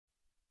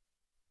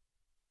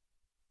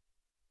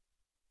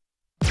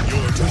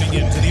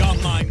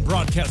online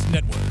broadcast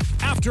network,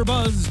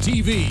 AFTERBUZZ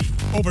TV.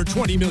 Over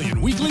 20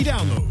 million weekly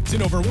downloads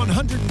in over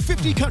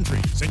 150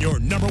 countries, and your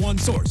 #1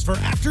 source for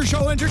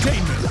after-show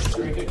entertainment.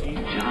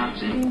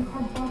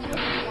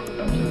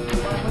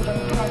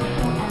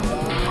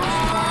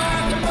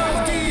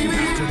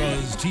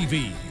 AFTERBUZZ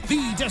TV,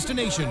 the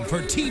destination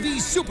for TV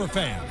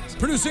superfans.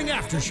 Producing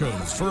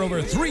aftershows for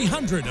over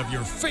 300 of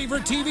your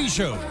favorite TV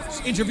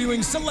shows,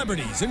 interviewing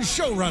celebrities and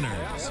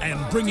showrunners, and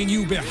bringing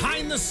you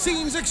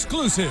behind-the-scenes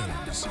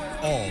exclusives.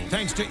 All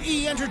thanks to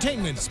E!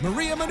 Entertainment's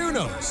Maria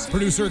Menounos,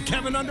 producer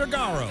Kevin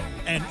Undergaro,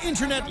 and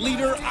internet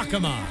leader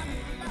Akamai.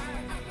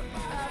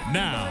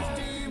 Now,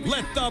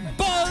 let the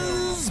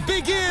buzz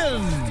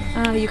begin!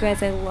 Oh, you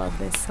guys, I love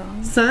this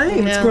song.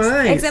 Same, it's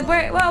great. Except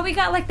we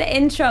got like the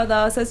intro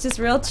though, so it's just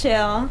real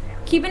chill.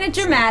 Keeping it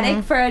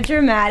dramatic for a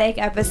dramatic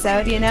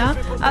episode, you know?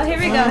 Oh, here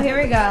we go,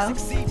 here we go.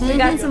 We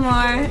got some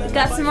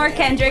more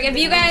Kendrick. If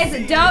you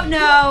guys don't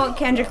know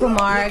Kendrick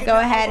Lamar, go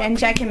ahead and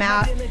check him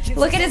out.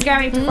 Look at his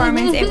Grammy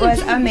performance, it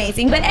was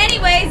amazing. But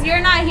anyways,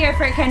 you're not here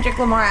for Kendrick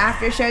Lamar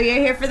after show, you're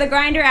here for the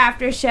Grinder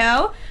after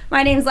show.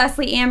 My name's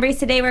Leslie Ambriz.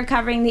 Today we're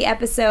covering the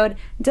episode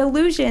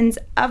Delusions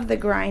of the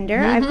Grinder.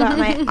 I've got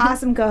my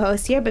awesome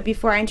co-hosts here, but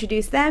before I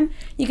introduce them,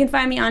 you can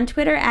find me on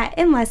Twitter at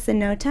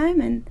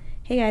InLessThanNoTime. And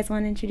hey guys,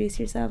 want to introduce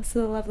yourselves to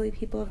the lovely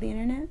people of the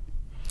internet?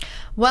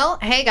 Well,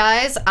 hey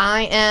guys,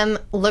 I am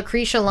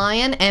Lacretia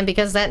Lyon, and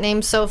because that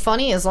name's so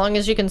funny, as long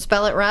as you can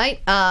spell it right,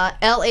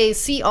 L-A-C-R-E-T-I-A-L-Y-O-N,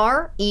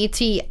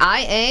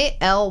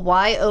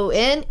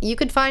 you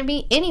could find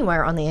me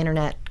anywhere on the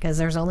internet, because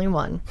there's only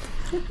one.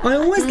 I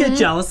always get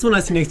jealous when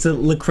I sit next to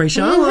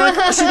Lucretia. I'm like,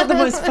 she's got the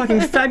most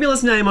fucking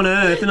fabulous name on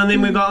earth, and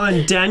then we've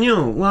got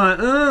Daniel. Like,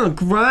 oh,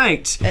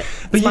 great.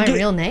 It's my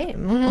real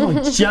name.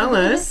 Oh,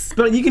 jealous.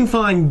 But you can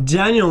find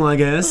Daniel, I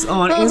guess,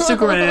 on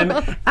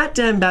Instagram at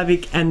Dan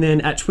Babic, and then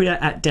at Twitter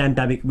at Dan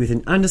Babic with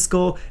an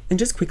underscore. And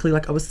just quickly,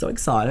 like, I was so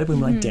excited when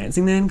we were like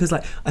dancing then, because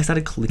like I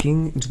started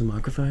clicking into the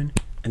microphone,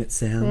 and it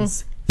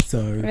sounds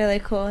so really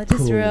cool.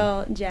 Just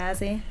real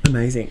jazzy.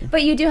 Amazing.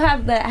 But you do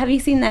have have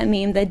you seen that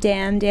meme, the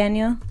damn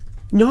Daniel?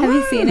 No. Have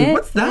you seen it?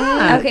 What's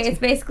that? Okay, it's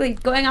basically,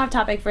 going off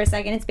topic for a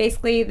second, it's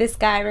basically this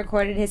guy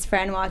recorded his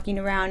friend walking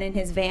around in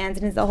his Vans,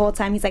 and the whole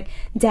time he's like,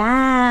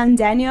 damn,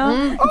 Daniel,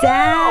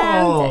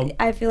 damn. Oh.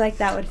 I feel like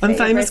that would fit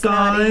Unfamous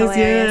guys,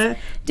 yeah.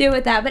 Do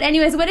with that. But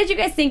anyways, what did you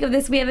guys think of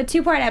this? We have a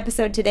 2-part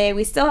episode today.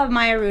 We still have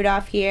Maya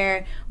Rudolph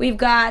here. We've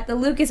got the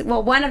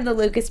one of the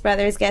Lucas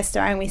brothers guest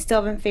starring. We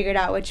still haven't figured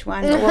out which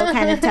one, but we'll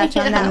kind of touch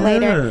on that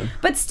later.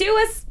 But Stu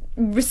was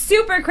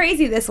super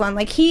crazy this one.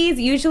 Like, he's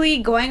usually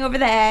going over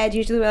the edge.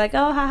 Usually we're like,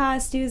 oh, haha,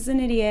 Stu's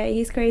an idiot,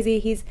 he's crazy,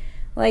 he's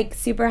like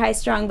super high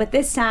strung. But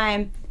this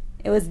time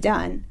it was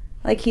done.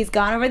 Like, he's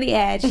gone over the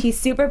edge. He's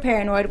super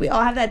paranoid. We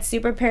all have that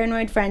super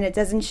paranoid friend that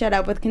doesn't shut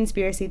up with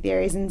conspiracy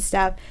theories and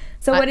stuff.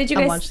 So what did you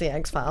guys... I watched the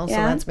X-Files, so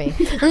that's me.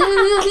 So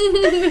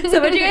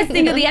what did you guys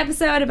think of the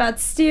episode about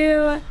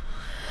Stu?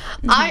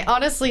 I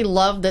honestly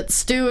love that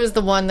Stu is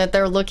the one that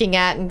they're looking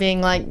at and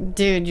being like,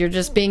 dude, you're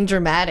just being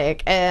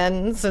dramatic.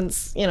 And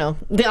since, you know,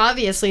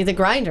 obviously the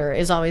Grinder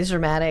is always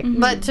dramatic.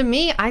 But to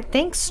me, I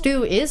think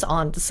Stu is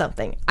on to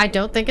something. I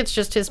don't think it's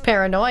just his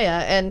paranoia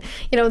and,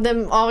 you know,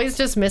 them always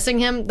just missing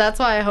him. That's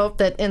why I hope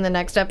that in the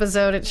next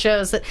episode it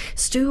shows that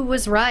Stu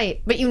was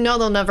right. But you know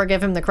they'll never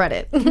give him the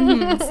credit.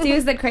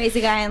 Stu's the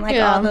crazy guy in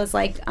like all those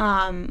like,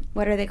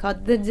 what are they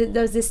called?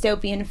 Those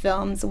dystopian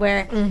films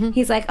where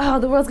he's like, oh,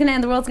 the world's gonna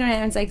end, the world's gonna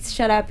end. And it's like,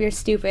 shut up, you're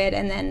stupid,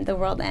 and then the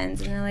world ends,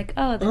 and they're like,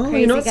 oh, the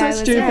crazy not guy so was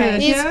stupid. right.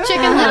 He's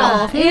Chicken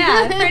Little.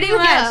 Yeah, pretty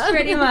much,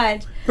 pretty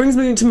much. Brings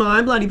me to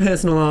my bloody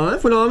personal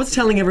life when I was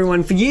telling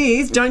everyone for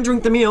years, don't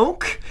drink the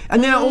milk,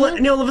 and now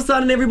all of a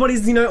sudden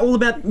everybody's, you know, all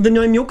about the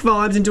no milk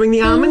vibes and doing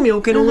the almond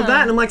milk and all of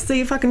that, and I'm like,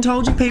 see, I fucking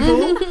told you,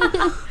 people.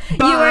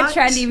 But you were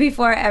trendy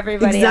before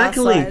everybody else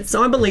was.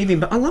 So I believe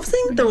him, but I love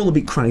seeing that they're all a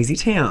bit crazy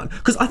town,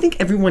 because I think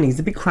everyone is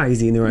a bit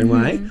crazy in their own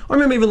way. I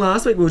remember even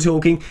last week we were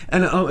talking,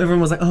 and everyone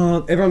was like,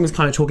 everyone was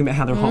kind of talking about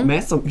how they're a hot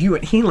mess. So you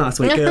weren't here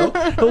last week, girl.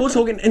 But we were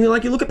talking, and you're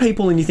like, you look at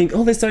people and you think,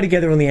 oh, they're so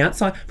together on the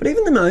outside, but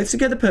even the most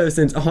together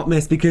person's a hot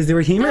mess because they're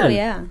a human. Oh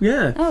yeah.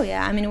 Yeah. Oh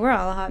yeah. I mean, we're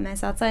all a hot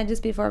mess outside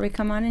just before we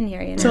come on in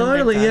here, you know.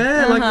 Totally,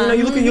 yeah. Like, you know,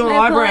 you look at your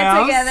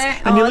eyebrows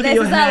and you look at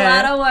your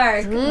hair. This is a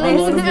lot of work.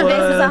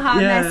 This is a hot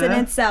mess in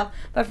Yeah. itself.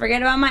 But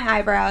forget about my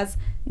eyebrows.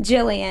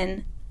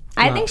 Jillian,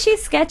 I think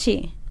she's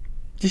sketchy.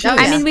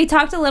 I mean, we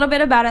talked a little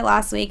bit about it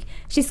last week.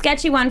 She's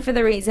sketchy, one, for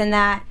the reason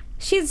that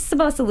she's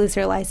supposed to lose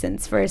her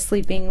license for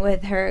sleeping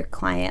with her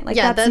client. Like,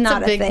 that's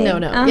not a big thing.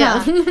 no-no.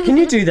 Yeah. Can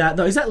you do that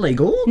though? Is that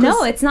legal?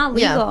 No, it's not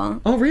legal. Yeah.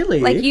 Oh, really?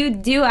 Like, you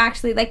do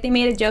actually, like, they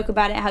made a joke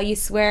about it, how you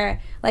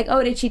swear, like,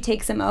 oh, did she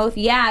take some oath?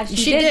 Yeah,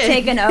 she did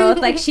take an oath.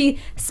 Like, she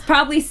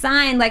probably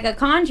signed, like, a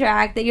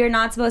contract that you're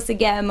not supposed to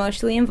get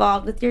emotionally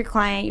involved with your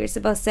client. You're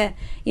supposed to,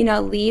 you know,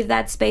 leave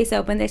that space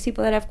open. There's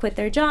people that have quit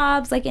their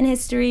jobs, like, in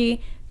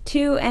history,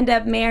 to end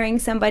up marrying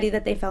somebody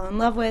that they fell in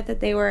love with,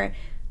 that they were,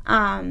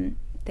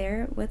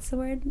 what's the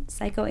word?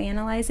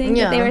 Psychoanalyzing?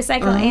 Yeah. That they were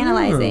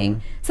psychoanalyzing.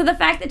 So the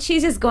fact that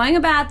she's just going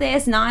about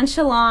this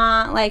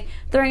nonchalant, like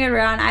throwing it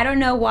around, I don't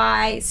know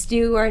why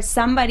Stu or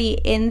somebody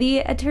in the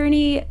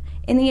attorney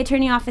in the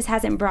attorney office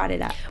hasn't brought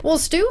it up. Well,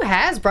 Stu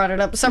has brought it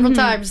up several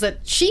times that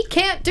she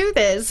can't do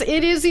this.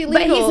 It is illegal.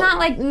 But he's not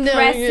like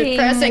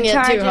pressing it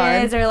charges too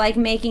hard. or like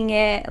making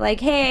it like,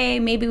 hey,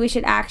 maybe we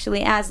should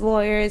actually, as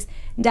lawyers,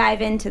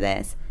 dive into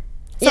this.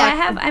 So Yeah.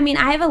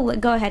 I have a,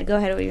 go ahead,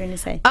 what were you going to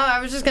say? Oh, I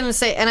was just going to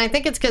say, and I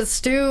think it's because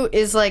Stu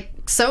is like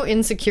so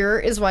insecure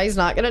is why he's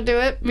not going to do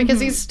it, because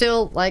he's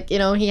still like, you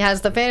know, he has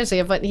the fantasy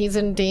of what he's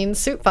in Dean's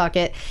suit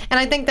pocket. And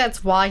I think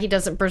that's why he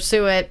doesn't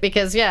pursue it,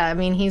 because, yeah, I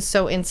mean, he's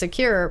so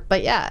insecure.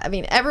 But yeah, I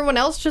mean, everyone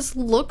else just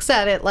looks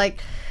at it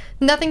like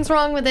nothing's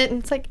wrong with it. And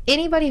it's like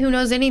anybody who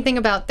knows anything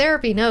about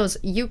therapy knows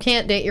you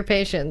can't date your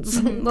patients.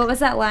 What was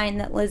that line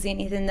that Lizzie and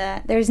Ethan,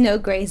 that there's no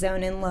gray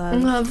zone in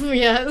love?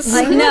 Yes.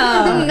 Like,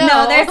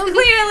 no, there's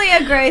clearly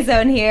a gray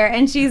zone here,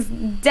 and she's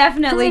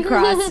definitely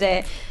crossed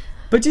it.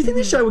 But do you think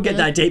the show would get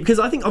that deep? Because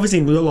I think obviously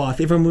in real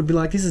life, everyone would be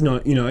like, "This is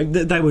not," you know,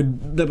 they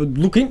would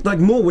look in, like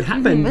more would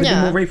happen, there'd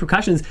be more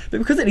repercussions. But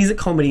because it is a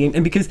comedy,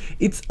 and because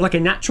it's like a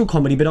natural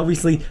comedy, but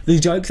obviously the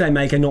jokes they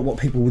make are not what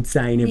people would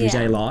say in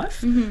everyday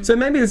life. So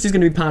maybe it's just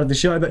going to be part of the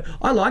show. But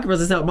I like it.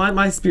 As I said,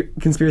 my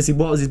conspiracy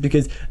is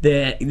because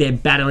they're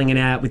battling it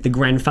out with the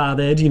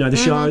grandfathered, you know, the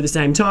show at the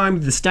same time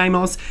with the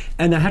Stamos,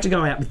 and they have to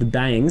go out with the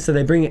bangs. So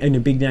they bring in a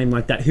big name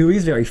like that who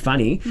is very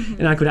funny,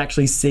 and I could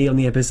actually see on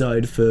the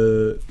episode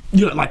for,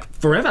 you know, like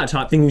forever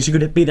type thing. She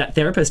could be that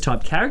therapist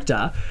type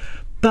character.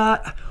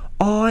 But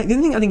the other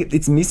thing I think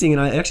it's missing,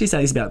 and I actually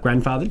say this about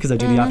Grandfather because I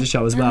do the after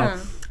show as well,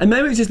 and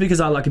maybe it's just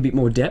because I like a bit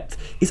more depth,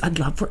 is I'd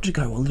love for it to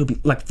go a little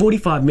bit, like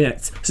 45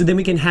 minutes, so then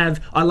we can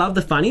have, I love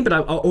the funny, but I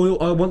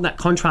want that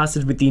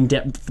contrasted with the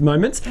in-depth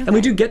moments, and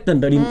we do get them,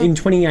 but in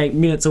 28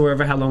 minutes or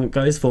whatever how long it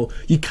goes for,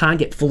 you can't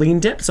get fully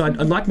in-depth, so I'd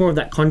like more of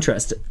that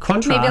contrast.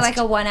 Maybe like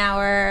a 1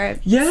 hour,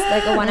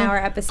 like a 1 hour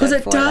episode. Because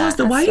it does,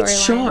 the way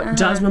it's shot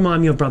does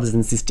remind me of Brothers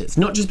and Sisters,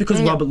 not just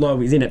because Robert Lowe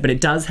is in it, but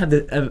it does have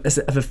a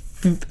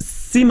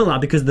similar,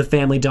 because of the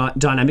family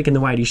dynamic and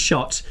the way it is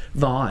shot,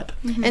 vibe.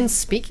 And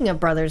speaking of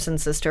brothers and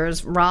sisters,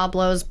 Rob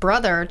Lowe's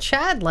brother,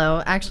 Chad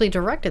Lowe, actually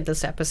directed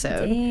this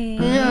episode. You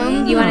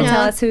want to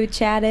tell us who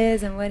Chad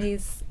is and what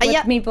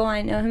people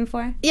I know him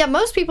for? Yeah,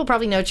 most people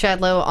probably know Chad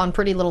Lowe on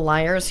Pretty Little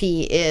Liars.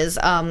 He is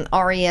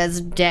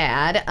Arya's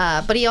dad,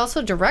 but he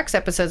also directs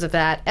episodes of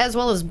that, as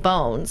well as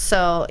Bones.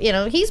 So, you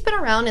know, he's been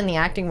around in the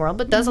acting world,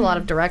 but does a lot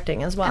of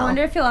directing as well. I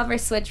wonder if he'll ever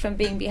switch from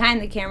being behind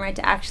the camera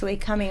to actually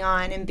coming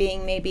on and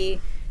being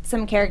maybe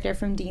some character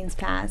from Dean's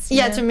past.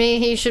 Yeah, to me,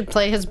 he should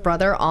play his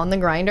brother on the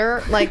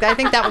grinder. Like, I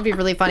think that would be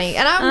really funny.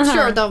 And I'm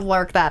sure they'll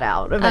work that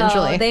out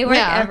eventually. Oh, they work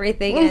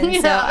everything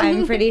in, so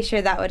I'm pretty sure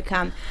that would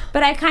come.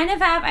 But I kind of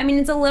have, I mean,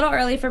 it's a little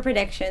early for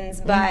predictions,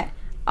 but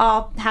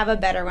I'll have a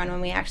better one when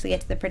we actually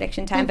get to the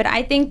prediction time. But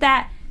I think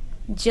that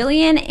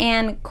Jillian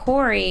and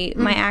Corey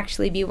might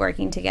actually be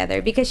working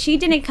together, because she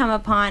didn't come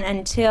upon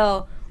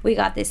until we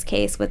got this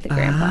case with the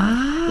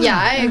grandpa. Yeah,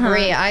 I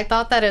agree. I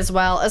thought that as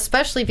well,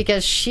 especially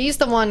because she's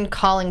the one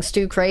calling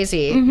Stu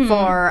crazy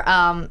for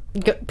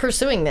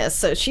pursuing this.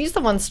 So she's the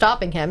one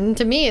stopping him. And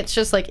to me, it's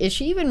just like, is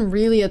she even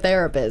really a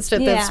therapist at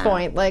this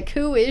point? Like,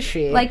 who is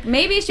she? Like,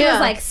 maybe she was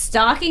like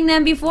stalking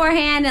them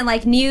beforehand and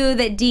like knew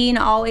that Dean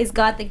always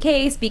got the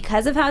case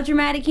because of how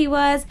dramatic he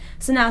was.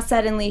 So now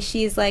suddenly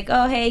she's like,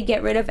 oh, hey,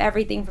 get rid of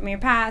everything from your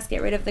past,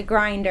 get rid of the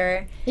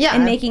grinder,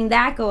 and making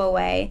that go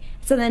away.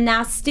 So then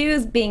now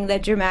Stu's being the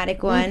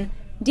dramatic one,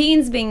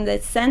 Dean's being the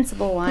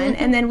sensible one,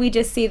 and then we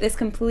just see this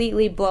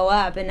completely blow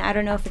up. And I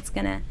don't know if it's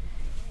gonna,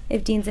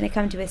 if Dean's gonna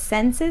come to his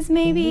senses,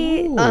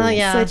 maybe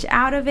switch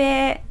out of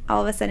it.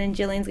 All of a sudden,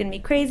 Jillian's gonna be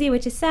crazy,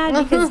 which is sad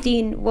because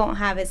Dean won't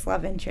have his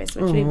love interest,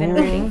 which we've been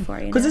waiting for.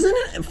 Because isn't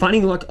it funny?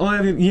 Like,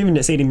 you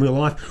even see it in real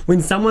life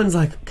when someone's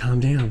like,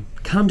 "Calm down."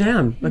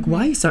 Like,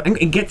 why are you so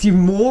angry? It gets you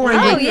more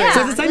angry.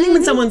 So it's the same thing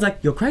when someone's like,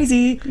 "You're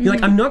crazy." You're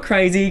like, "I'm not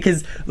crazy,"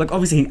 because like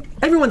obviously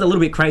everyone's a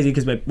little bit crazy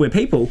because we're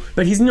people,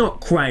 but he's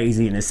not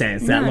crazy in a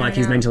sense that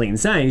he's mentally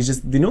insane. He's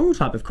just the normal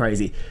type of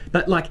crazy.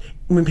 But like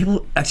when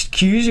people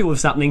accuse you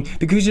of something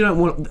because you don't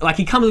want, like,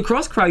 he comes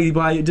across crazy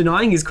by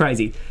denying he's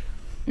crazy.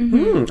 I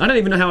don't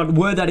even know how I'd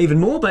word that even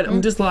more, but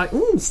I'm just like,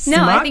 smart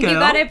No, I think girl. you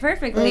got it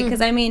perfectly,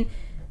 because I mean,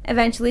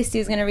 eventually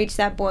Stu's going to reach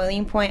that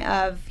boiling point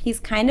of, he's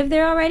kind of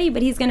there already,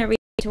 but he's going to reach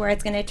to where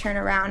it's going to turn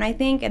around, I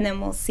think, and then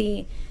we'll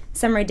see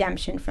some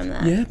redemption from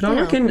that. Yeah, but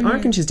I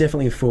reckon she's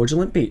definitely a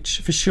fraudulent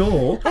bitch, for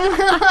sure.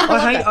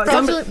 I hate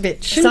fraudulent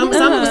bitch.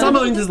 Some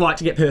audiences like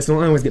to get personal.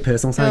 I always get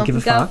personal, so I don't give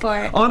a fuck. Go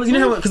for it. I was, you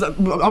know how, because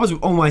I was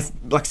almost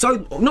like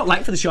so not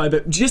late for the show,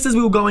 but just as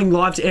we were going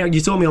live to air, you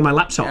saw me on my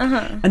laptop,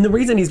 and the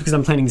reason is because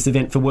I'm planning this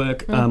event for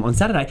work on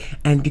Saturday,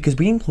 and because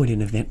we employed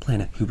an event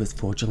planner who was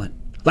fraudulent.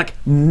 Like,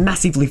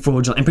 massively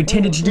fraudulent, and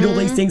pretended she did all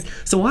these things.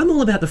 So I'm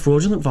all about the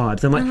fraudulent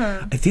vibes. I'm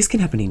like, if this can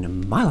happen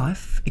in my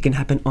life, it can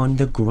happen on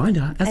the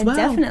grinder as well.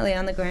 Definitely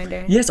on the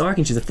grinder. Yes, I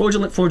reckon she's a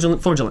fraudulent.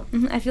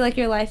 I feel like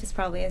your life is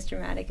probably as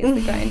dramatic as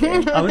the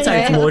grinder. I would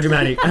say it's more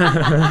dramatic.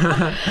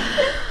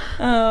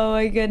 Oh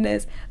my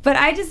goodness. But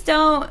I just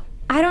don't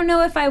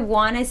know if I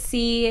want to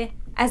see,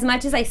 as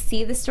much as I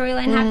see the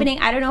storyline happening,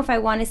 I don't know if I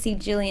want to see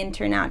Jillian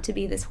turn out to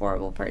be this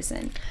horrible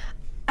person.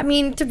 I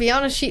mean, to be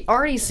honest, she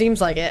already seems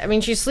like it. I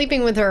mean, she's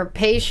sleeping with her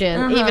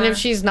patient, even if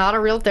she's not a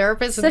real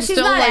therapist. So she's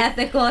not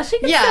ethical. She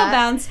can still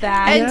bounce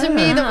back. And to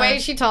me, the way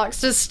she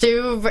talks to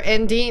Stu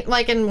and Dean,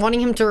 like, and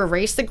wanting him to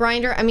erase the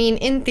grinder, I mean,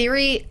 in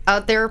theory,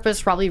 a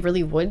therapist probably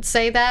really would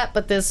say that,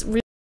 but this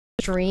really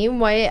extreme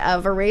way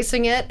of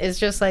erasing it is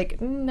just like,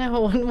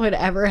 no one would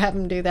ever have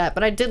him do that.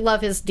 But I did love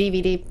his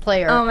DVD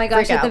player. Oh my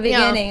gosh, at the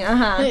beginning.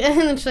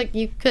 And then she's like,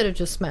 you could have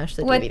just smashed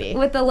the DVD.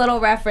 With the little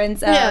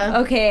reference of,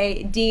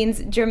 okay, Dean's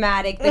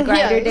dramatic, the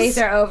grinder days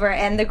are over,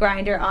 and the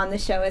grinder on the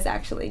show is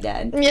actually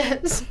dead.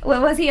 Yes.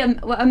 What was he,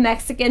 a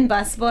Mexican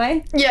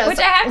busboy? Yes. Which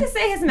I have to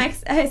say,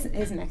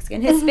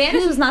 his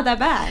Spanish was not that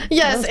bad.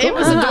 Yes, it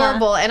was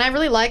adorable. And I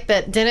really like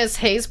that Dennis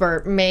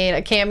Haysbert made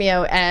a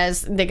cameo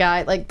as the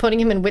guy, like, putting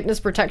him in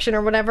witness protection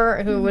or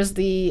whatever, who was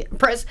the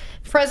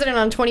president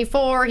on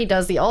 24. He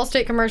does the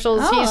Allstate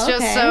commercials. He's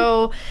just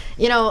so,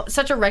 you know,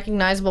 such a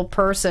recognizable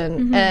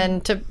person.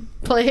 And to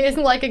play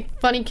like a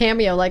funny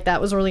cameo like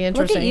that was really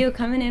interesting. Look at you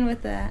coming in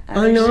with the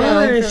I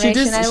know,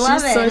 she's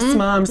so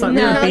smart. I'm just like,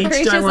 no,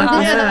 beach, don't like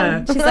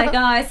awesome. She's like, oh,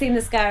 I've seen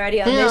this guy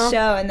already on this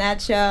show and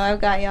that show. I've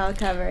got y'all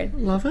covered.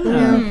 Love it.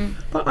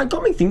 But it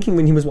got me thinking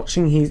when he was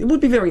watching his, it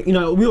would be very, you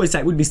know, we always say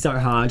it would be so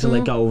hard to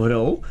let go of it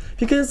all,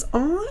 because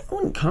I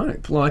wouldn't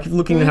cope. Like,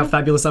 looking at how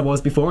fabulous I was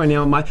before and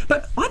now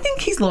but I think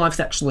his life's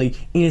actually,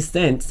 in a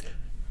sense,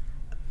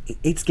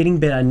 it's getting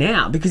better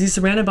now because he's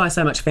surrounded by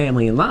so much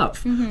family and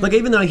love. Like,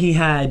 even though he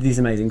had this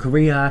amazing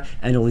career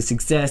and all this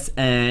success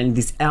and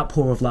this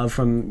outpour of love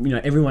from, you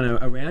know, everyone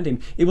around him,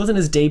 it wasn't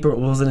as deep or it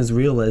wasn't as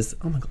real as,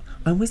 oh my God,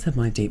 I always have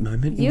my deep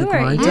moment in the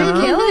grinder. You're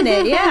killing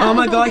it, yeah. Oh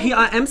my God,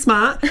 I am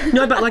smart.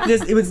 No, but like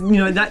it was, you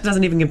know, that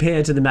doesn't even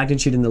compare to the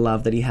magnitude and the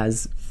love that he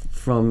has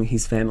from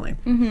his family.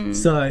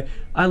 So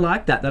I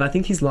like that I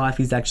think his life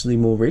is actually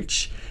more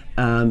rich,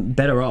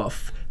 better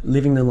off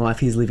living the life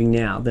he's living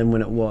now than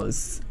when it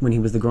was when he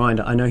was the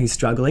grinder. I know he's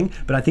struggling,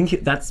 but I think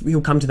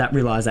he'll come to that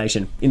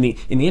realization in the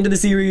end of the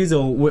series,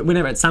 or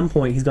whenever at some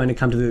point he's going to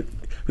come to the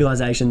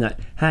realization that,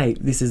 hey,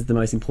 this is the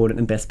most important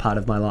and best part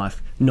of my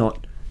life,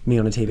 not me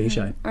on a TV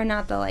show. Or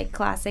not the, like,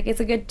 classic. It's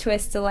a good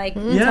twist to, like,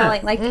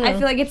 telling. Like, I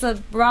feel like it's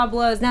a Rob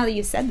Lowe's, now that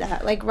you said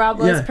that, like,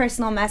 Rob Lowe's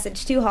personal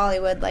message to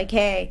Hollywood, like,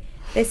 hey,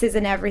 this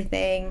isn't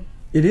everything.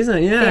 It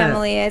isn't,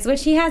 family is,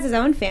 which he has his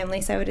own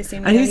family, so I would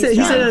assume. And he said it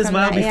as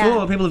well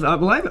before. People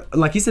have,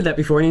 like, he said that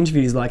before in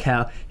interviews, like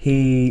how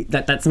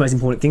that's the most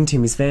important thing to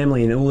him, his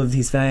family, and all of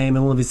his fame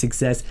and all of his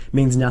success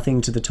means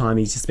nothing to the time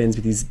he spends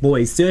with his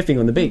boys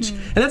surfing on the beach.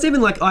 And that's even,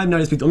 like, I've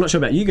noticed with, I'm not sure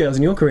about you girls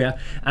in your career,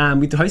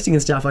 with the hosting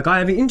and stuff. Like, I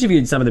have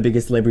interviewed some of the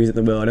biggest celebrities in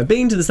the world. I've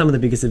been to some of the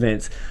biggest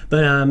events,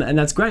 but and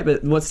that's great.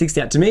 But what sticks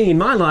out to me in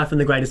my life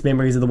and the greatest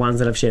memories are the ones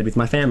that I've shared with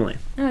my family.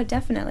 Oh,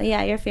 definitely,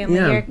 yeah, your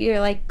family, your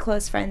like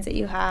close friends that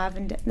you have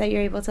and that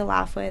you're able to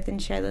laugh with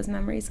and share those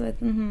memories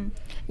with.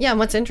 Yeah, and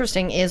what's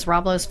interesting is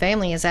Rob Lowe's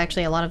family is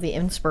actually a lot of the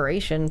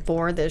inspiration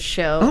for this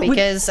show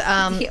because, you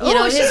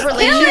know, his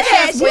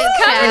relationship with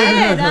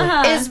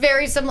Chad is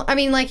very similar. I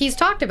mean, like, he's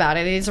talked about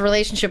it. His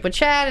relationship with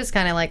Chad is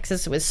kind of like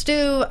this with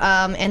Stu,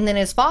 and then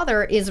his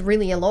father is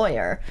really a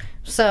lawyer.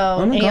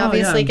 So he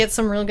obviously gets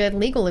some real good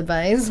legal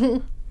advice.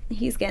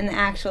 He's getting the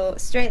actual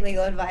straight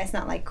legal advice,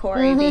 not like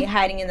Corey be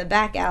hiding in the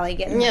back alley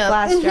getting the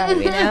flash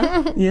drive, you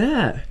know?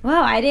 Yeah.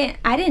 Wow, I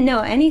didn't know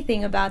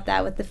anything about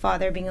that with the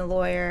father being a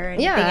lawyer.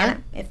 And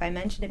and if I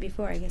mentioned it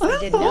before, I guess I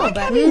didn't know. But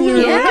I know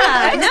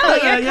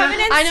you're coming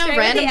in. I know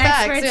random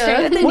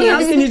facts. What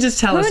else can you just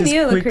tell us just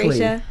quickly?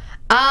 Lacretia?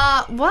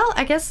 Well,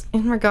 I guess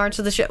in regards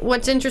to the show,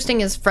 what's interesting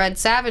is Fred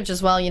Savage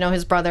as well. You know,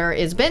 his brother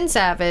is Ben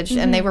Savage,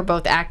 and they were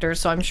both actors,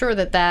 so I'm sure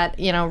that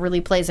you know,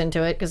 really plays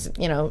into it because,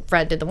 you know,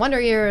 Fred did The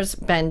Wonder Years,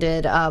 Ben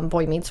did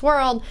Boy Meets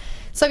World.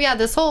 So yeah,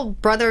 this whole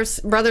brothers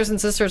and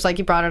sisters, like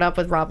you brought it up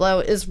with Rob Lowe,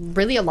 is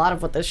really a lot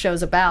of what this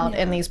show's about,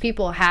 and these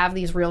people have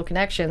these real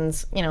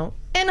connections, you know,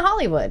 in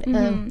Hollywood.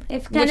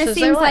 It kind of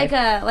seems like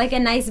a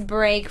nice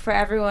break for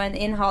everyone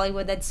in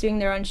Hollywood that's doing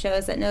their own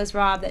shows, that knows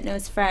Rob, that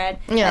knows Fred.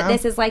 That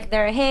this is like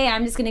their, hey,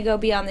 I'm just gonna go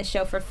be on the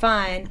show for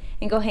fun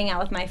and go hang out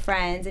with my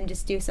friends and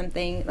just do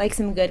something like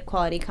some good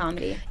quality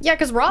comedy. Yeah,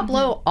 because Rob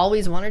Lowe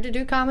always wanted to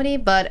do comedy,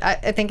 but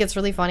I think it's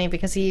really funny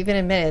because he even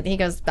admitted, he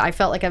goes, I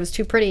felt like I was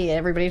too pretty.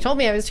 Everybody told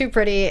me I was too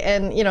pretty,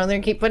 and you know, they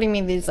keep putting me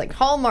in these like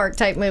Hallmark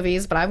type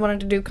movies, but I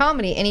wanted to do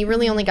comedy, and he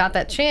really only got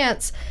that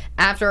chance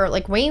after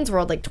like Wayne's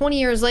World, like 20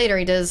 years later.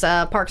 He does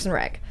Parks and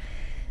Rec.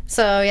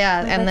 So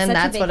yeah, and then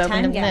that's what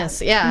opened him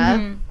this.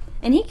 Yeah.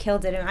 And he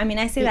killed it. I mean,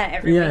 I say that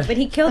every week, but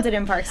he killed it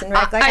in Parks and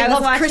Rec. Like, I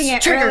was watching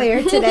it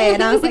earlier today,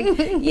 and I was like,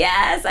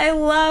 yes, I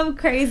love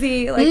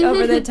crazy, like,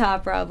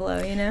 over-the-top Rob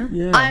Lowe, you know?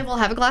 Yeah. I will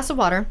have a glass of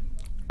water.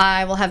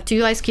 I will have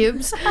 2 ice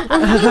cubes. Like,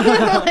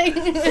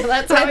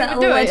 that's how I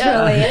would do it.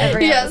 Literally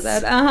every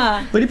episode.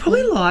 But he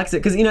probably likes it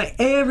because, you know,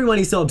 everyone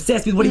is so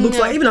obsessed with what he looks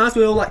like. Even us,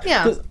 we're all like,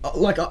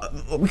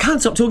 we can't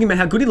stop talking about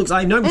how good he looks.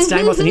 I know with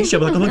Stamos in his show,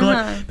 but like, oh my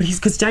God. But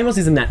because Stamos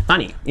isn't that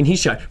funny in his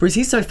show. Whereas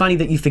he's so funny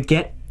that you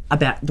forget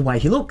about the way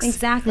he looks.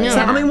 Exactly. So,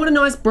 I mean, what a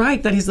nice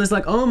break that he's just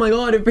like, oh my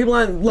God, if people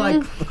aren't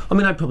like, I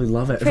mean, I'd probably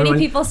love it. Pretty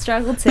people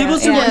struggle too. People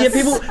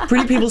struggle,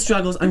 pretty people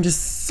struggles. I'm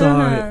just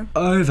so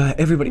over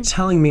everybody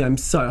telling me I'm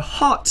so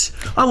hot.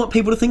 I want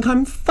people to think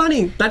I'm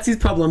funny. That's his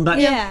problem, but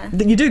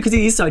you do because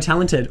he is so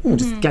talented. Ooh,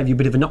 just gave you a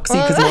bit of a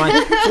noxie because of my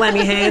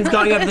flammy hands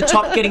going over the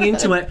top, getting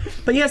into it.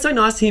 But yeah, it's so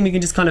nice to him. He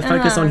can just kind of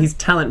focus on his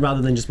talent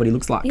rather than just what he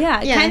looks like.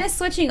 Yeah, kind of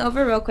switching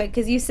over real quick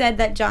because you said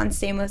that John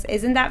Stamos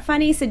isn't that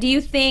funny. So do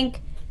you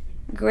think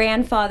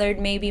Grandfathered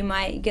maybe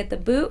might get the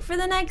boot for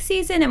the next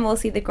season and we'll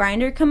see the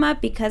Grinder come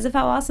up because of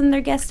how awesome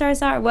their guest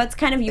stars are? What's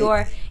kind of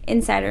your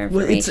insider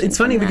information? Well, it's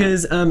funny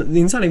because the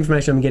insider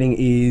information I'm getting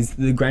is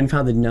the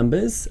grandfathered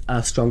numbers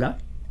are stronger.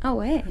 Oh,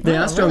 wait. They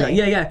are stronger.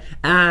 Really? Yeah.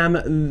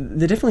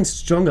 They're definitely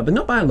stronger, but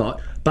not by a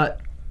lot.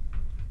 But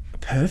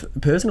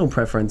personal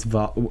preference,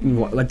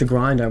 like the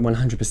Grinder,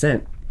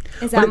 100%.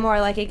 Is that more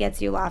like it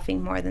gets you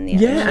laughing more than the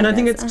other? Yeah, and I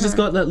think it's just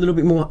got that little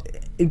bit more.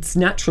 It's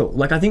natural.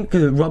 Like I think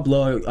Rob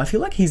Lowe, I feel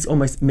like he's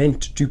almost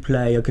meant to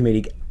play a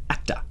comedic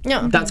actor.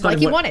 Yeah, that's kind like of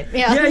he what, wanted.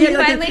 Yeah, he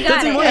finally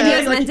got it. And he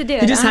was meant to do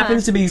it. He just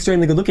happens to be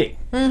extremely good looking.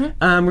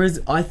 Whereas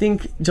I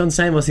think John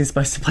Stamos is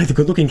supposed to play the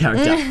good looking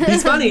character.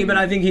 He's funny, but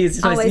I think he's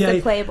supposed always to,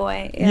 the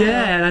playboy.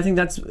 Yeah, and I think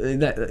that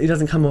it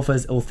doesn't come off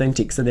as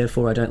authentic, so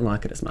therefore I don't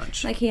like it as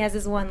much. Like he has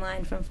his one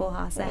line from Full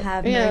House, I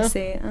have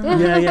mercy.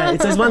 Yeah.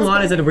 It's those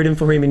one-liners that are written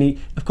for him, and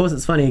of course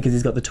it's funny because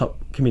he's got the top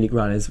comedic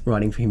writers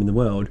writing for him in the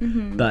world.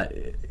 But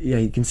yeah,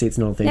 you can see it's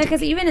not authentic. Yeah,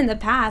 because even in the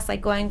past,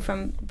 like going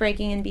from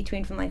breaking in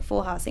between from like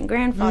Full House and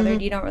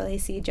Grandfathered, you don't really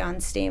see John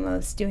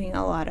Stamos doing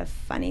a lot of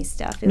funny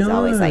stuff. It's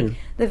always like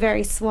the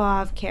very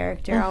suave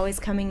character, always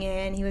coming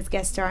in. He was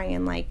guest starring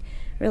in like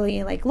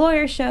really like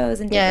lawyer shows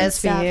and different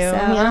stuff.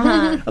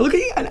 So, Look at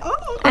you. And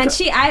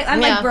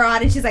I'm like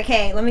broad, and she's like,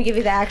 "Hey, let me give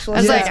you the actual." I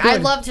was like, I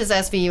loved his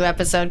SVU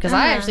episode because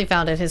I actually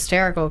found it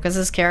hysterical because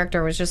his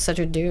character was just such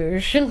a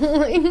douche.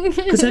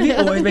 Because have you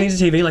always been into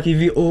TV? Like,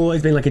 have you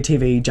always been like a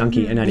TV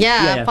junkie and addict?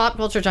 Yeah, pop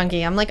culture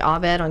junkie. I'm like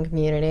Abed on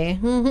Community.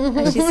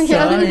 She's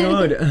so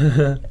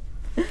good.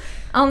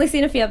 Only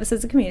seen a few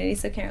episodes of Community,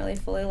 so can't really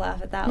fully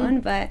laugh at that one.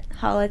 But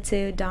holla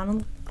to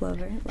Donald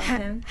Glover, love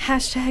him.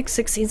 Hashtag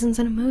 6 seasons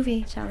in a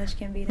movie. Childish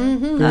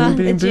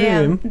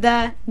Gambino.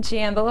 The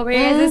jam. But what were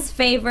your guys'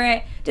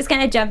 favorite? Just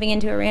kind of jumping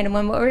into a random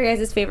one. What were your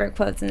guys' favorite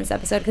quotes in this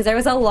episode? Because there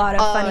was a lot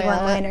of funny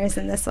one-liners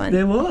in this one.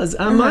 There was.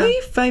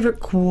 My favorite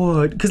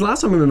quote, because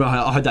last time I remember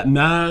I had that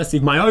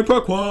massive my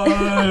Oprah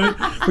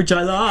quote, which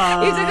I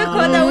love. You took a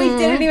quote that we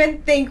didn't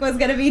even think was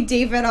going to be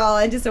deep at all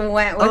and just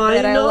went with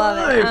it. I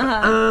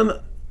love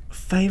it.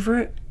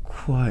 Favorite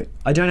quote.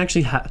 I don't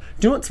actually have.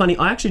 Do you know what's funny?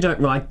 I actually don't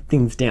write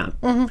things down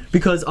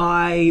because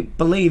I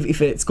believe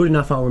if it's good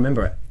enough, I'll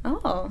remember it.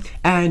 Oh.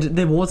 And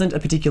there wasn't a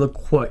particular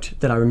quote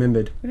that I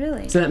remembered.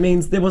 Really? So that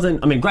means there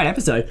wasn't. I mean, great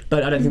episode,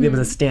 but I don't think there was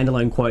a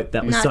standalone quote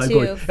that was Not so too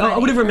good. funny. I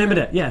would have remembered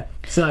it. Yeah.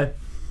 So.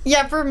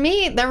 Yeah, for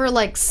me, there were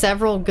like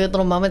several good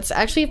little moments,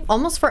 actually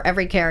almost for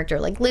every character.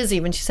 Like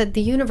Lizzie, when she said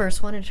the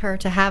universe wanted her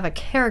to have a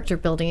character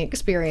building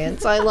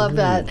experience. I love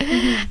that.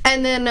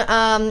 And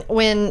then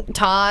when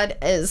Todd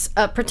is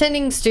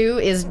pretending Stu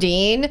is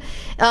Dean,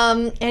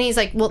 and he's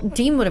like, well,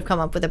 Dean would have come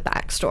up with a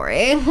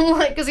backstory.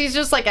 Like, because he's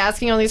just like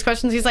asking all these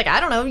questions. He's like, I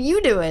don't know, you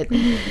do it.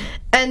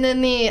 And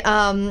then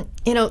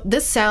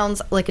this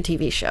sounds like a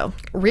TV show.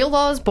 Real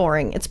law is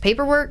boring. It's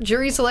paperwork,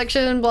 jury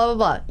selection, blah, blah,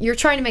 blah. You're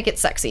trying to make it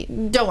sexy.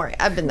 Don't worry,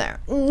 I've been there.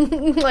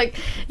 Like,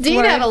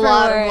 Dean had a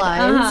lot of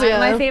lines. Yeah.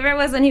 My favorite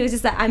was when he was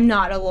just like, I'm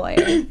not a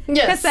lawyer.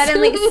 Yes.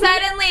 Because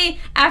suddenly,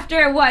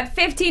 after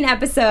 15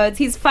 episodes,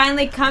 he's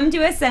finally come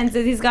to his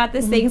senses. He's got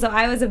this thing, so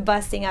I was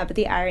busting up at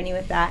the irony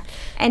with that.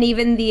 And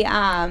even the,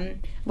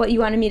 what, you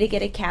wanted me to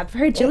get a cab for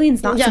her?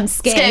 Jillian's not some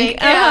skank. Yeah,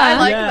 I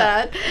like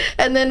that.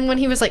 And then when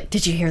he was like,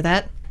 did you hear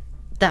that?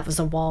 That was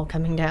a wall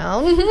coming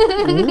down.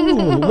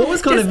 Ooh, what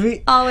was kind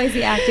of always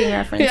the acting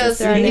references.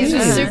 Yes, he's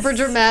just super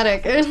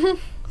dramatic.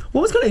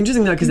 What was kind of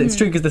interesting though, because it's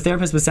true, because the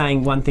therapist was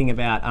saying one thing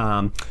about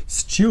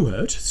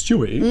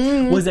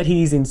Stewie, was that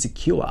he's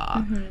insecure,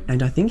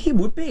 and I think he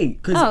would be.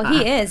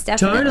 He is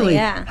definitely. Totally,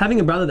 yeah. Having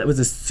a brother that was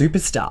a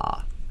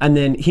superstar, and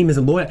then him as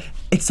a lawyer.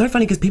 It's so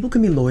funny because people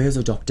can be lawyers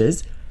or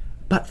doctors,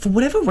 but for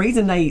whatever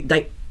reason,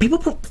 people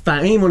put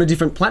fame on a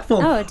different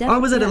platform. Oh, definitely. I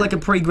was at a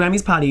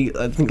pre-Grammys party,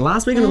 I think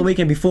last week or the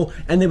weekend before,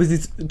 and there was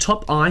this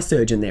top eye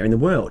surgeon there in the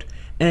world.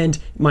 And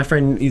my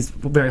friend is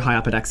very high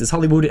up at Access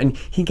Hollywood, and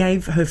he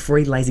gave her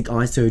free LASIK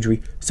eye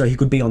surgery so he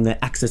could be on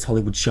the Access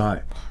Hollywood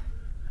show.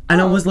 And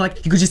I was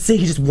like, you could just see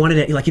he just wanted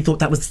it. Like, he thought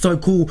that was so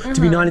cool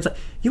to be known. It's like,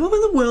 you are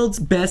one of the world's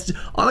best.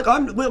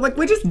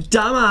 We're just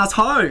dumbass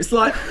hosts.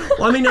 Like,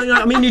 I mean,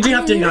 you do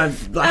have to,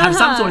 have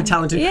some sort of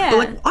talent. Yeah.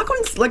 But I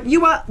couldn't.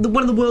 You are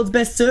one of the world's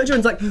best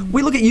surgeons. Like,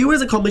 we look at you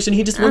as accomplished, and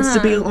he just wants to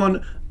be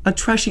on a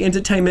trashy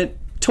entertainment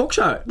talk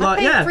show.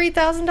 I paid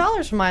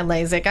 $3,000 for my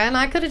LASIK, and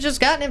I could have just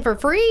gotten it for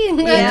free.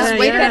 Yeah,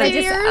 waited a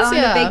few just years. Owned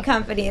a big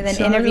company and then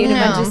interviewed a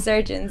bunch of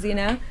surgeons.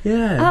 Yeah.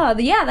 Oh,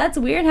 yeah, that's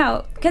weird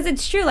how, because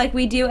it's true. Like,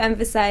 we do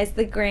emphasize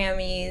the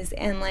Grammys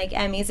and like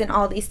Emmys and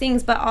all these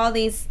things, but all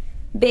these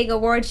big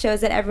award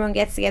shows that everyone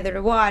gets together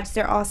to watch,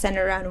 they're all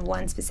centered around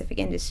one specific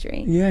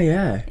industry.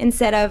 Yeah.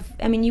 Instead of,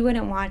 I mean, you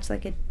wouldn't watch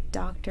like a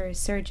doctor or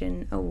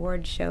surgeon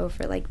award show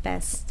for like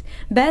best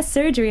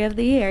surgery of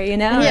the year, you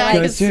know? Yeah,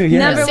 like, that's true, yeah.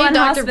 Number one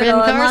Dr. Ben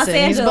hospital in Los Carson,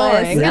 he's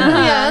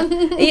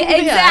Angeles. boring. Yeah,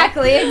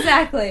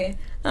 exactly.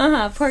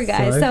 Poor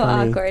guy, So so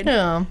funny. awkward.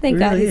 Yeah. Thank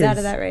God Really he's out is.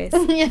 of that race.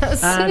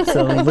 Yes.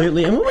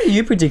 Absolutely. And what were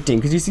you predicting?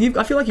 Because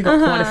I feel like you've got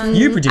quite a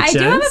few I predictions. do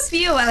have a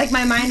few. Like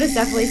my mind was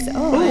definitely. Segue.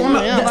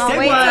 I'll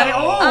wait.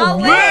 Oh,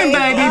 boom, wait.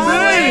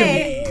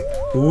 baby,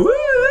 boom. Woo.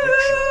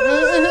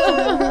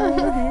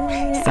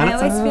 I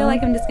always feel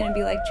like I'm just gonna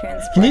be like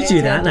transported. Can you do to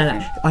a that? No.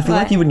 different- I feel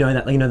What? like you would know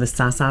that. Like, you know the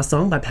Sa Sa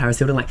song by Paris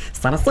Hilton, like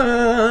Sa Sa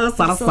Sa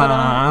Sa Sa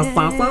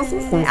Sa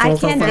Sa. I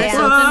can't dance.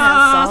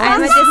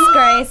 I'm a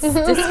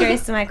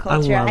disgrace to my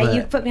culture. I love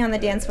You it. put me on the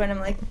dance floor and I'm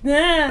like,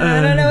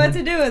 I don't know what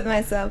to do with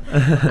myself.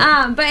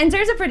 But in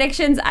terms of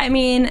predictions, I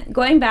mean,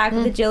 going back,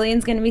 the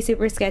Jillian's going to be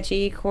super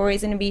sketchy.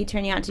 Corey's going to be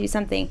turning out to do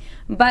something.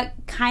 But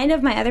kind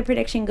of my other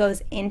prediction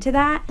goes into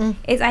that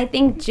is I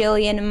think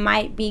Jillian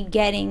might be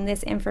getting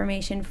this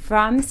information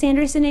from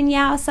Sanderson and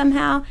Yao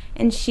somehow,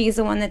 and she's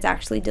the one that's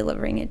actually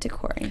delivering it to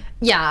Corey.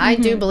 Yeah, I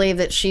do believe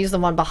that she's the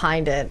one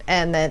behind it,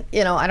 and that,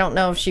 you know, I don't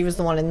know if she was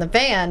the one in the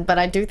van, but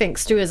I do think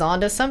Stu is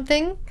onto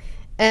something.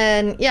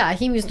 And yeah,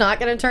 he was not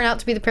going to turn out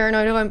to be the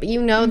paranoid one, but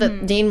you know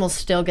that Dean will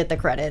still get the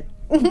credit.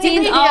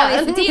 Dean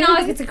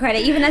always gets the credit,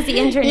 even as the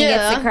intern, he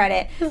gets Yeah. the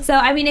credit. So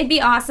I mean, it'd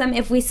be awesome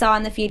if we saw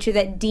in the future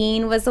that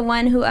Dean was the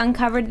one who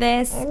uncovered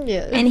this,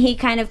 Yeah. and he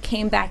kind of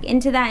came back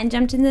into that and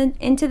jumped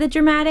into the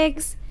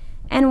dramatics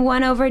and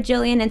won over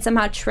Jillian and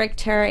somehow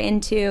tricked her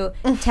into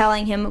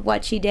telling him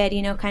what she did.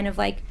 You know, kind of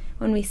like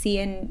when we see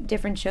in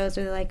different shows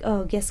where they're like,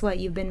 "Oh, guess what?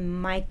 You've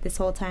been mic'd this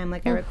whole time.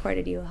 Like I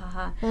recorded you,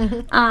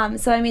 haha."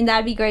 So I mean,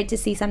 that'd be great to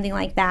see something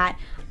like that.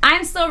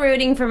 I'm still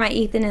rooting for my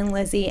Ethan and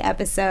Lizzie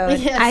episode.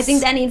 Yes. I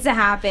think that needs to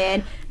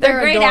happen.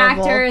 They're great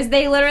adorable. actors.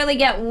 They literally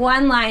get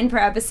one line per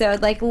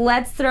episode. Like,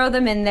 let's throw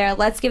them in there.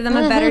 Let's give them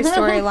a better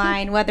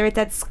storyline, whether it's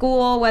at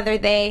school, whether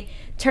they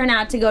turn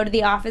out to go to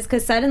the office,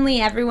 because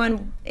suddenly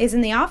everyone is in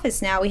the office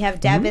now. We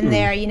have Deb in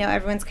there. You know,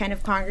 everyone's kind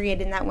of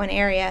congregated in that one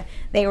area.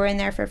 They were in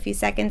there for a few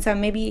seconds. So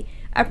maybe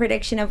a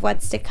prediction of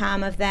what's to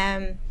come of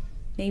them.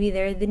 Maybe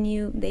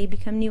they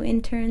become new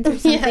interns or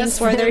something Yes,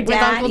 for their with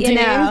dad, Uncle you Dean.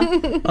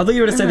 know. I thought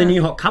you were going to say the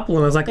new hot couple,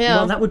 and I was like, Yeah.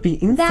 well, that would be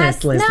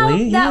incest,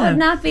 Leslie. No, that would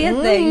not be a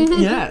thing.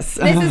 Yes.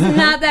 This is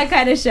not that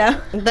kind of show.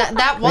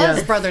 That was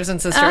Yeah. Brothers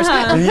and Sisters.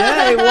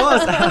 Yeah, it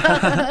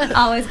was.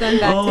 Always going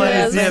back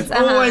Always, to yeah, it.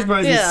 always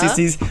bros Yeah. and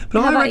sissies.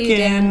 But How I about you,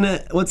 reckon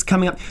what's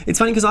coming up. It's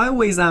funny because I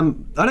always I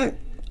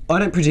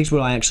don't predict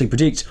what I actually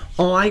predict.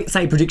 I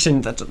say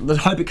prediction that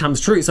hope it comes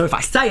true. So if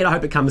I say it, I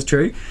hope it comes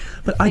true.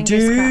 But I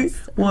do Fingers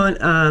crossed.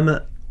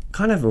 want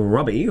kind of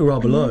Rob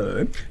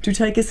Lowe, to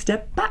take a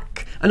step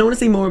back. And I want to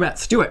see more about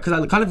Stuart, because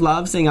I kind of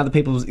love seeing other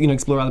people's,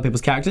 explore other people's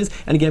characters.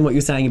 And again, what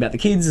you're saying about the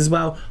kids as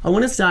well. I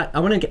want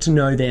to get to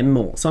know them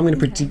more. So I'm going to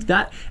predict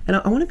that. And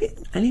I want to be,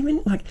 and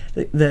even like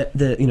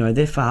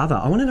their father,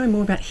 I want to know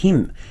more about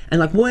him. And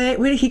like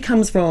where he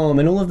comes from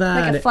and all of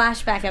that. Like a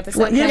flashback episode.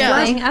 Well, yeah,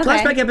 kind of thing.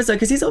 flashback episode,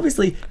 because he's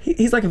obviously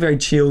he's like a very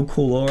chill,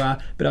 cool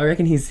aura, but I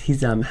reckon he's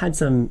had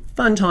some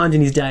fun times in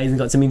his days and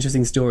got some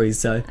interesting stories.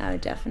 So Oh,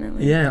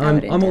 definitely. yeah, I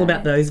would I'm all enjoy about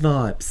it. those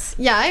vibes.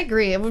 Yeah, I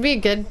agree. It would be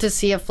good to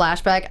see a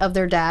flashback of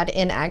their dad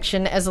in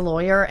action as a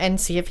lawyer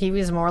and see if he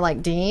was more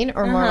like Dean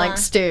or more like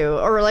Stu,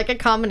 or like a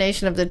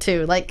combination of the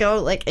two. Like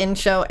go like in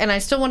show, and I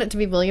still want it to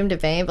be William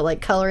Devane, but like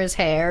color his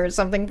hair or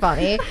something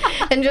funny,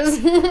 and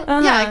just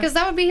yeah, because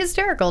that would be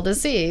hysterical to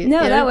see.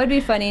 No, you that know? would be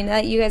funny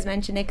that you guys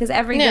mentioned it, because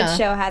every Yeah. good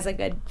show has a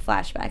good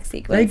flashback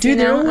sequence. They do. you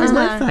They're know? always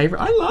my favorite.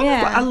 I love.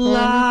 Yeah. I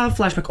love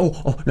flashback.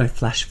 Oh no,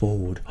 flash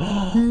forward.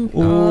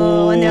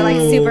 Oh, and they're like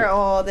super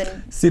old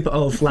and Super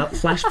old.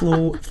 Flash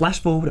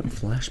forward and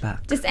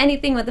flashback. just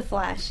anything with the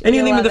flash.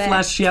 Anything You'll with the love it.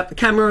 flash, yep.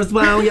 Camera as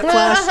well, yep.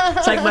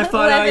 Flash. Take my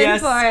photo. Living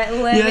yes. for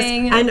it,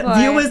 living yes. And for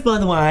viewers, it. by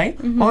the way,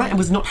 I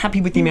was not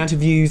happy with the amount of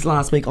views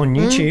last week on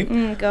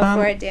YouTube. Go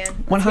for it, Dan.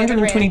 Let's give it a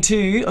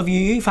 122 of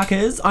you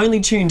fuckers only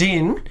tuned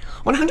in.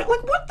 100.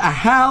 Like what the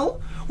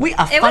hell? We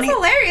are It funny. was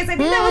hilarious. I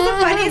think that was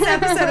the funniest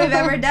episode we've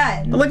ever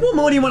done. I'm like, what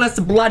more do you want us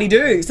to bloody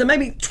do? So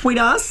maybe tweet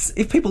us,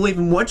 if people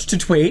even watch to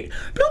tweet.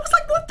 But I was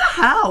like, what the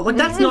hell? Like,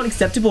 that's not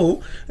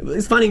acceptable.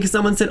 It's funny because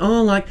someone said,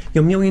 oh, like,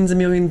 your millions and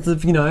millions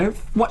of,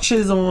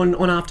 watchers on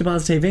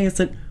AFTERBUZZ TV. I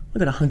said, we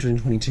got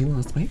 122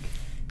 last week.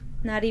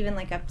 Not even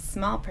like a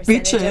small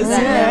percentage Bitches. of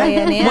that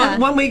million, yeah.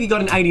 One week you got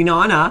an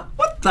 89er.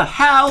 What the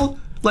hell?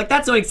 Like,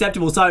 that's not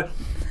acceptable. So,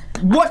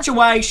 watch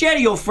away, share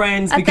to your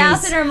friends.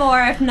 1,000 or more.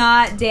 If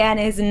not, Dan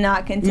is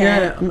not content.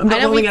 Yeah, I'm not I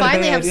know we rolling out of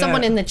finally bed, have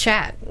someone yeah. in the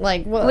chat.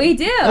 Like what? We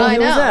do. I who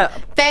was know.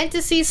 that?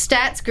 Fantasy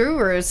Stats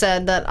Guru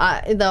said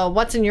that the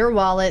 "What's in Your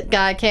Wallet"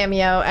 guy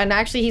cameo, and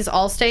actually he's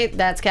Allstate.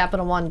 That's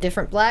Capital One,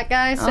 different black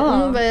guy. So,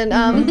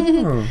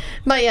 Oh.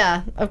 but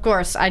yeah, of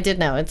course I did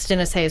know it's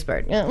Dennis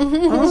Haysbert. Yeah.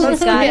 She's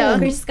got Yeah.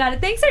 it. She's got it.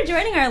 Thanks for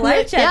joining our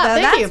live chat, Yeah, though.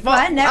 thank That's you. Well,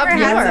 fun. Never a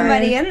had viewer.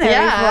 somebody in there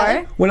Yeah.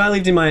 before. When I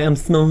lived in my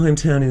small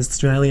hometown in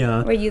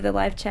Australia, Were you the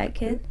live chat quiet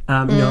kid?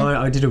 No,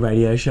 I did a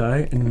radio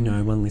show and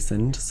no one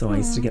listened, so I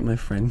used to get my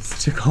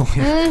friends to call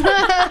in and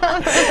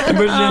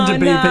pretend to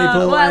be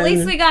people. Well, at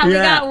least we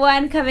got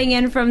one coming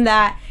in from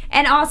that.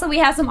 And also, we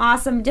have some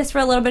awesome, just for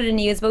a little bit of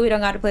news, but we don't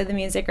got to play the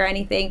music or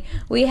anything.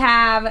 We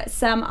have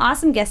some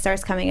awesome guest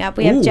stars coming up.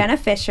 We have Jenna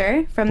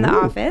Fisher from The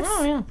Office,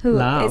 who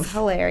is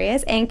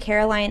hilarious, and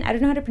Caroline, I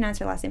don't know how to pronounce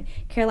her last name,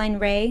 Caroline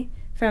Ray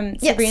from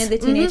Sabrina the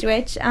Teenage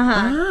Witch. Which one's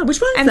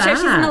that? I'm sure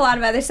she's in a lot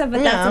of other stuff,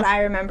 but that's what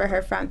I remember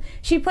her from.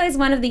 She plays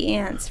one of the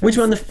ants. Which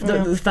one, the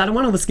fatter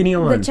one or the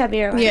skinnier one? The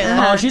chubbier one.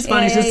 Yeah. Oh, she's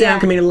funny. She's a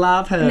sound comedian.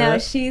 Love her. No,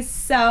 she's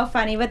so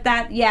funny. But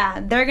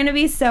they're going to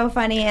be so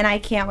funny, and I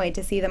can't wait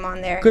to see them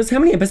on there. Because how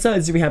many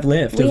episodes do we have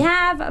left? We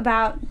have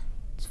about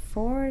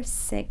 4,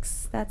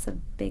 6. That's a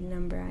big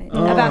number.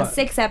 About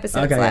 6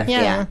 episodes left.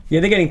 Yeah,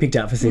 they're getting picked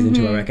up for season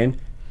 2, I reckon.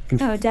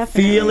 Oh,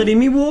 definitely. Feel it in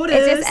me waters.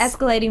 It's just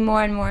escalating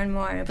more and more and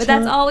more. But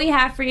that's all we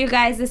have for you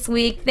guys this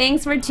week.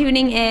 Thanks for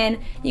tuning in.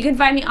 You can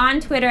find me on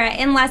Twitter at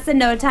In Less Than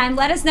No Time.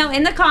 Let us know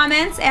in the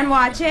comments and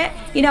watch it.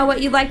 You know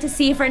what you'd like to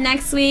see for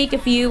next week.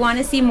 If you want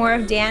to see more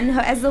of Dan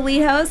as the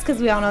lead host,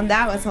 because we all know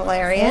that was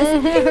hilarious.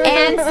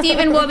 And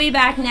Steven will be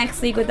back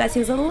next week with us. He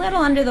was a little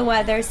under the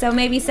weather, so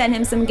maybe send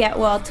him some get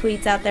well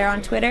tweets out there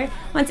on Twitter.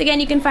 Once again,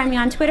 you can find me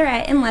on Twitter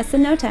at In Less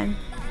Than No Time.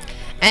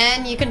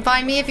 And you can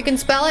find me, if you can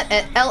spell it,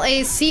 at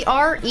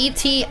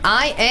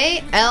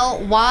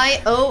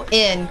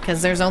LACRETIALYON,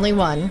 because there's only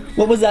one.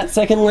 What was that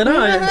second letter?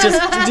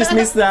 I just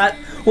missed that.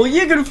 Well,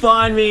 you can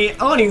find me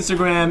on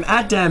Instagram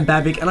at Dan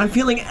Babic, and I'm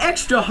feeling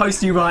extra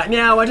hosty right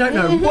now. I don't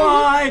know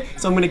why,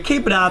 so I'm going to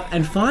keep it up.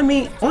 And find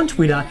me on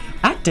Twitter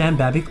at Dan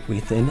Babic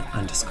with an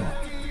 _.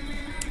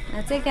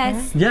 That's it,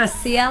 guys. Yes.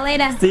 See y'all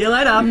later. See you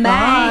later.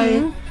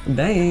 Bye.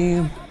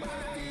 Bye.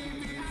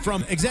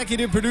 From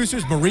executive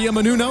producers Maria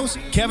Menounos,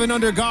 Kevin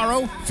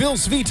Undergaro, Phil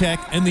Svitek,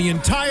 and the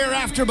entire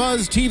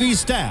AfterBuzz TV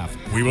staff,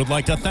 we would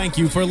like to thank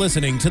you for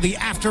listening to the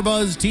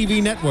AfterBuzz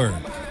TV network.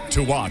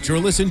 To watch or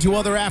listen to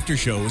other after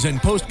shows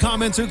and post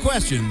comments or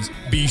questions,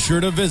 be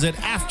sure to visit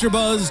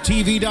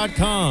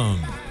AfterBuzzTV.com.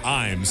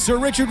 I'm Sir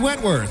Richard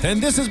Wentworth,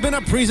 and this has been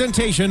a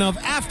presentation of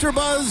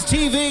AfterBuzz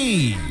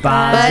TV.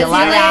 Bye. See you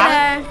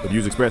later. The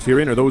views expressed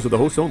herein are those of the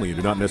hosts only and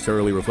do not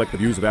necessarily reflect the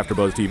views of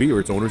AfterBuzz TV or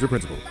its owners or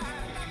principals.